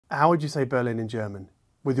How would you say Berlin in German?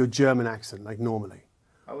 With your German accent, like normally?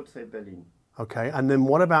 I would say Berlin. Okay, and then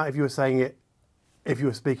what about if you were saying it, if you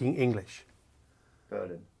were speaking English?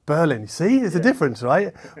 Berlin. Berlin, see, there's a difference,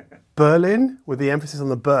 right? Berlin, with the emphasis on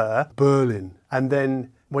the Ber, Berlin. And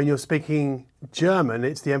then when you're speaking German,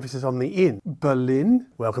 it's the emphasis on the in. Berlin,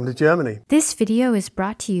 welcome to Germany. This video is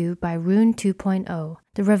brought to you by Roon 2.0,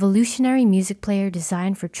 the revolutionary music player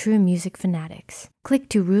designed for true music fanatics. Click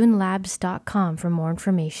to roonlabs.com for more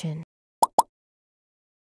information.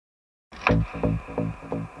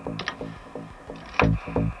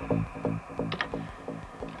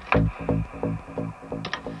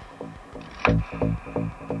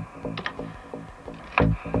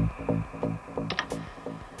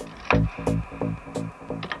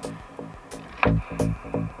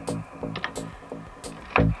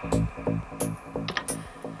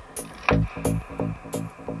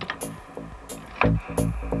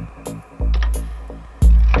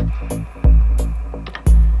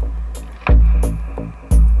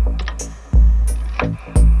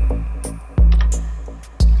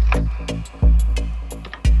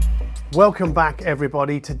 Welcome back,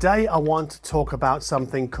 everybody. Today I want to talk about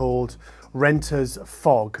something called renter's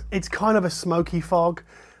fog. It's kind of a smoky fog.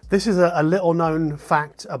 This is a little known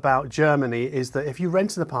fact about Germany, is that if you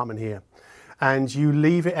rent an apartment here and you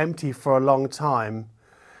leave it empty for a long time,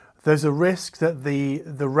 there's a risk that the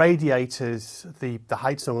radiators, the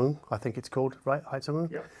Heizungen, I think it's called, right?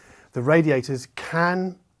 Heizungen? Yep. The radiators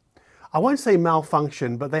can, I won't say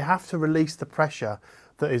malfunction, but they have to release the pressure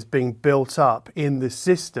that is being built up in the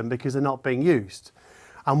system because they're not being used.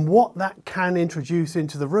 And what that can introduce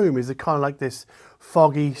into the room is a kind of like this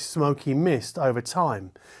foggy, smoky mist over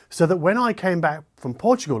time. So that when I came back from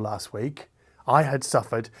Portugal last week, I had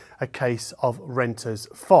suffered a case of renter's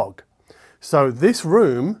fog. So this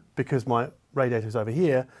room, because my radiator's over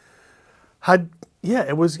here, had,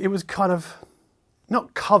 it was kind of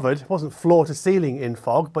not covered, it wasn't floor to ceiling in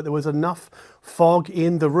fog, but there was enough fog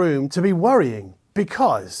in the room to be worrying.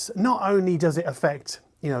 Because not only does it affect,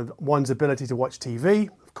 one's ability to watch TV,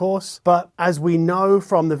 of course, but as we know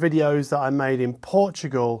from the videos that I made in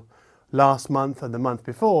Portugal last month and the month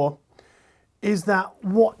before, is that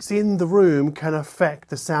what's in the room can affect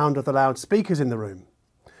the sound of the loudspeakers in the room.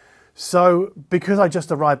 So because I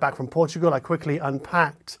just arrived back from Portugal, I quickly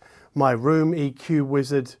unpacked my Room EQ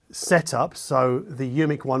Wizard setup. So the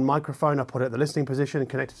UMIC 1 microphone, I put it at the listening position and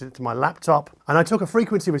connected it to my laptop. And I took a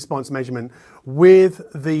frequency response measurement with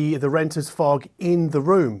the renter's fog in the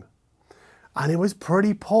room. And it was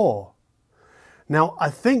pretty poor. Now, I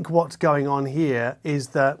think what's going on here is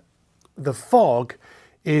that the fog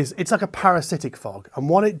it's like a parasitic fog. And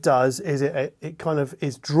what it does is it kind of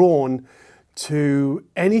is drawn to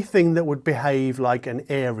anything that would behave like an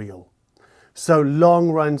aerial. So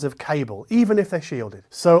long runs of cable, even if they're shielded.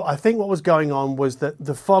 So I think what was going on was that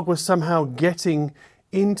the fog was somehow getting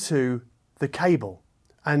into the cable.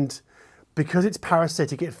 And because it's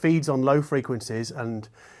parasitic, it feeds on low frequencies, and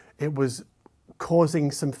it was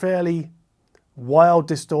causing some fairly wild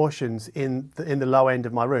distortions in the low end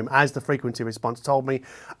of my room, as the frequency response told me.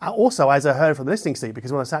 Also, as I heard from the listening seat,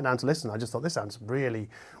 because when I sat down to listen, I just thought this sounds really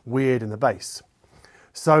weird in the bass.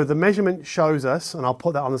 So the measurement shows us, and I'll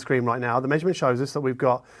put that on the screen right now, the measurement shows us that we've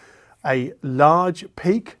got a large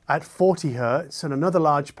peak at 40 Hertz and another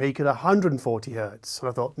large peak at 140 Hertz. So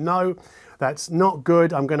I thought, no, that's not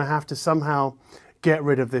good. I'm going to have to somehow get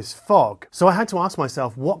rid of this fog. So I had to ask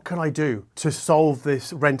myself, what can I do to solve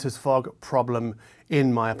this renter's fog problem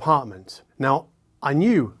in my apartment? Now, I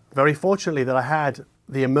knew, very fortunately, that I had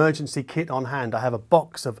the emergency kit on hand. I have a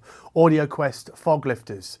box of AudioQuest Fog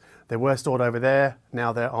Lifters. They were stored over there.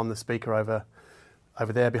 Now they're on the speaker over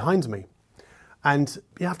there behind me. And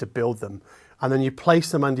you have to build them. And then you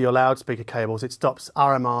place them under your loudspeaker cables. It stops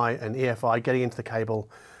RMI and EFI getting into the cable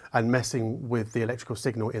and messing with the electrical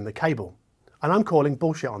signal in the cable. And I'm calling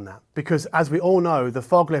bullshit on that. Because as we all know, the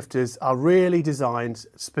fog lifters are really designed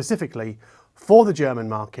specifically for the German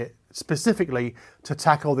market, specifically to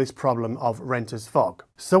tackle this problem of renter's fog.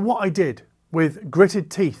 So what I did with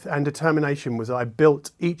gritted teeth and determination was I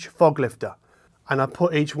built each fog lifter, and I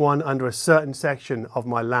put each one under a certain section of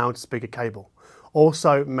my loudspeaker cable,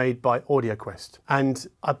 also made by AudioQuest. And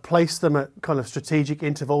I placed them at kind of strategic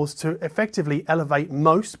intervals to effectively elevate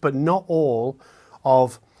most, but not all,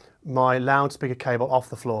 of my loudspeaker cable off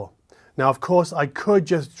the floor. Now, of course, I could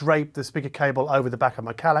just drape the speaker cable over the back of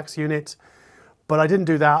my Kallax unit, but I didn't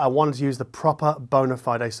do that. I wanted to use the proper bona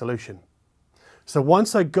fide solution. So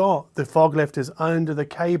once I got the fog lifters under the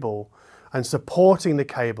cable and supporting the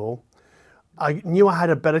cable, I knew I had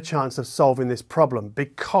a better chance of solving this problem,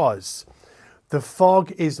 because the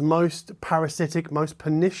fog is most parasitic, most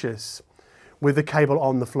pernicious with the cable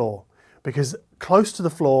on the floor, because close to the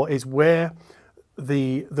floor is where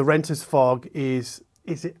the renter's fog is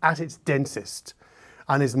at its densest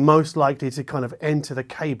and is most likely to kind of enter the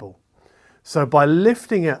cable. So by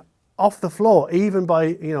lifting it off the floor, even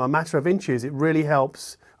by a matter of inches, it really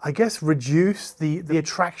helps, I guess, reduce the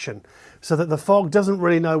attraction, so that the fog doesn't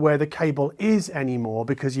really know where the cable is anymore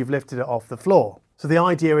because you've lifted it off the floor. So the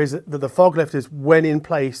idea is that the fog lifters, when in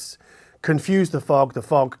place, confuse the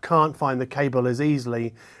fog can't find the cable as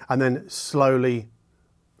easily, and then slowly,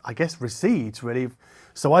 I guess, recedes really.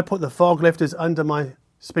 So I put the fog lifters under my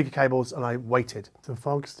speaker cables and I waited. The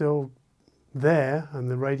fog's still there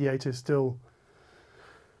and the radiator's still,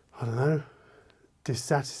 I don't know,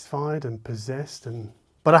 dissatisfied and possessed,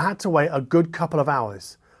 but I had to wait a good couple of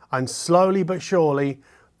hours, and slowly but surely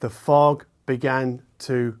the fog began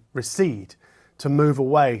to recede, to move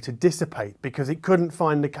away, to dissipate, because it couldn't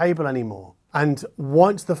find the cable anymore. And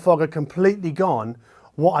once the fog had completely gone,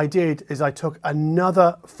 what I did is I took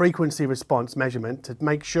another frequency response measurement to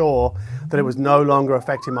make sure that it was no longer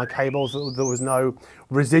affecting my cables, that there was no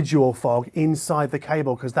residual fog inside the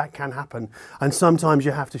cable, because that can happen. And sometimes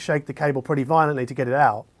you have to shake the cable pretty violently to get it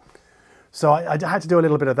out. So I had to do a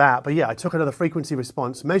little bit of that. But yeah, I took another frequency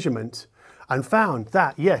response measurement and found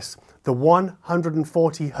that, yes, the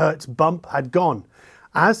 140 hertz bump had gone,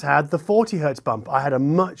 as had the 40 hertz bump. I had a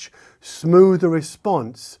much smoother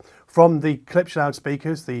response from the Klipsch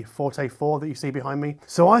loudspeakers, the Forte 4 that you see behind me.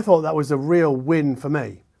 So I thought that was a real win for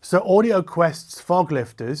me. So AudioQuest's fog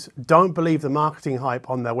lifters, don't believe the marketing hype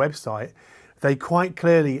on their website. They quite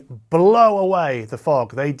clearly blow away the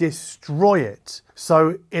fog. They destroy it.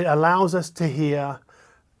 So it allows us to hear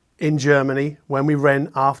in Germany, when we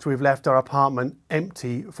rent after we've left our apartment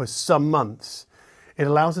empty for some months, it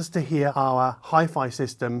allows us to hear our hi-fi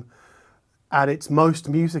system at its most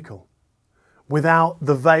musical, without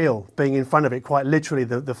the veil being in front of it, quite literally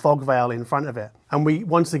the fog veil in front of it. And we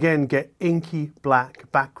once again get inky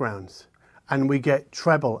black backgrounds, and we get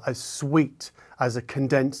treble as sweet as a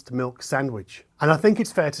condensed milk sandwich. And I think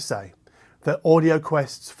it's fair to say that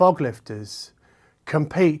AudioQuest's fog lifters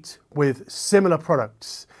compete with similar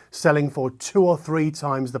products selling for 2 or 3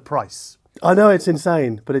 times the price. I know it's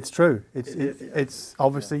insane, but it's true. It's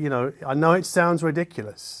obviously, I know it sounds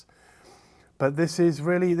ridiculous, but this is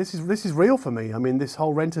real for me. I mean, this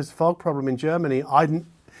whole renter's fog problem in Germany, I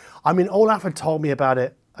mean, Olaf had told me about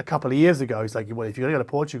it a couple of years ago. He's like, well, if you're going to go to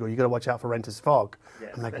Portugal, you've got to watch out for renter's fog. Yeah,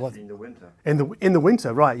 I'm like, especially in the winter. In the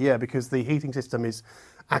winter, right, yeah, because the heating system is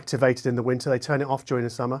activated in the winter. They turn it off during the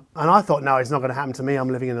summer. And I thought, no, it's not going to happen to me. I'm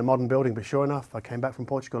living in a modern building. But sure enough, I came back from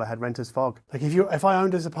Portugal, I had renter's fog. Like, if I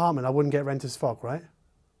owned this apartment, I wouldn't get renter's fog, right?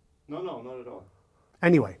 No, not at all.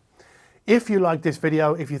 Anyway, if you liked this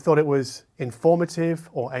video, if you thought it was informative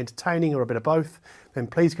or entertaining or a bit of both, then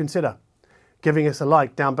please consider giving us a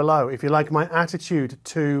like down below. If you like my attitude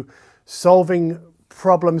to solving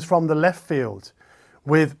problems from the left field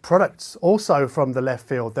with products also from the left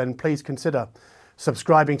field, then please consider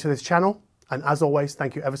subscribing to this channel. And as always,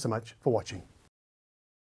 thank you ever so much for watching.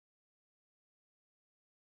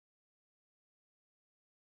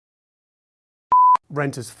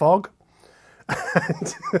 Renter's fog.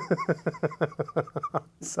 And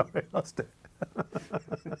sorry, I lost it.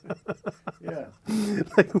 Yeah.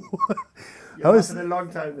 Like, what? You That was lasted a long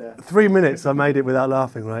time there. 3 minutes. I made it without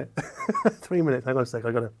laughing, right? 3 minutes. Hang on a sec.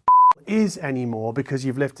 I got to is anymore because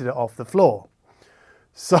you've lifted it off the floor.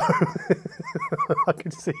 So I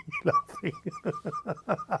can see you laughing.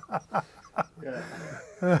 Yeah.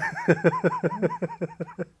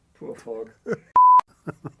 Poor fog.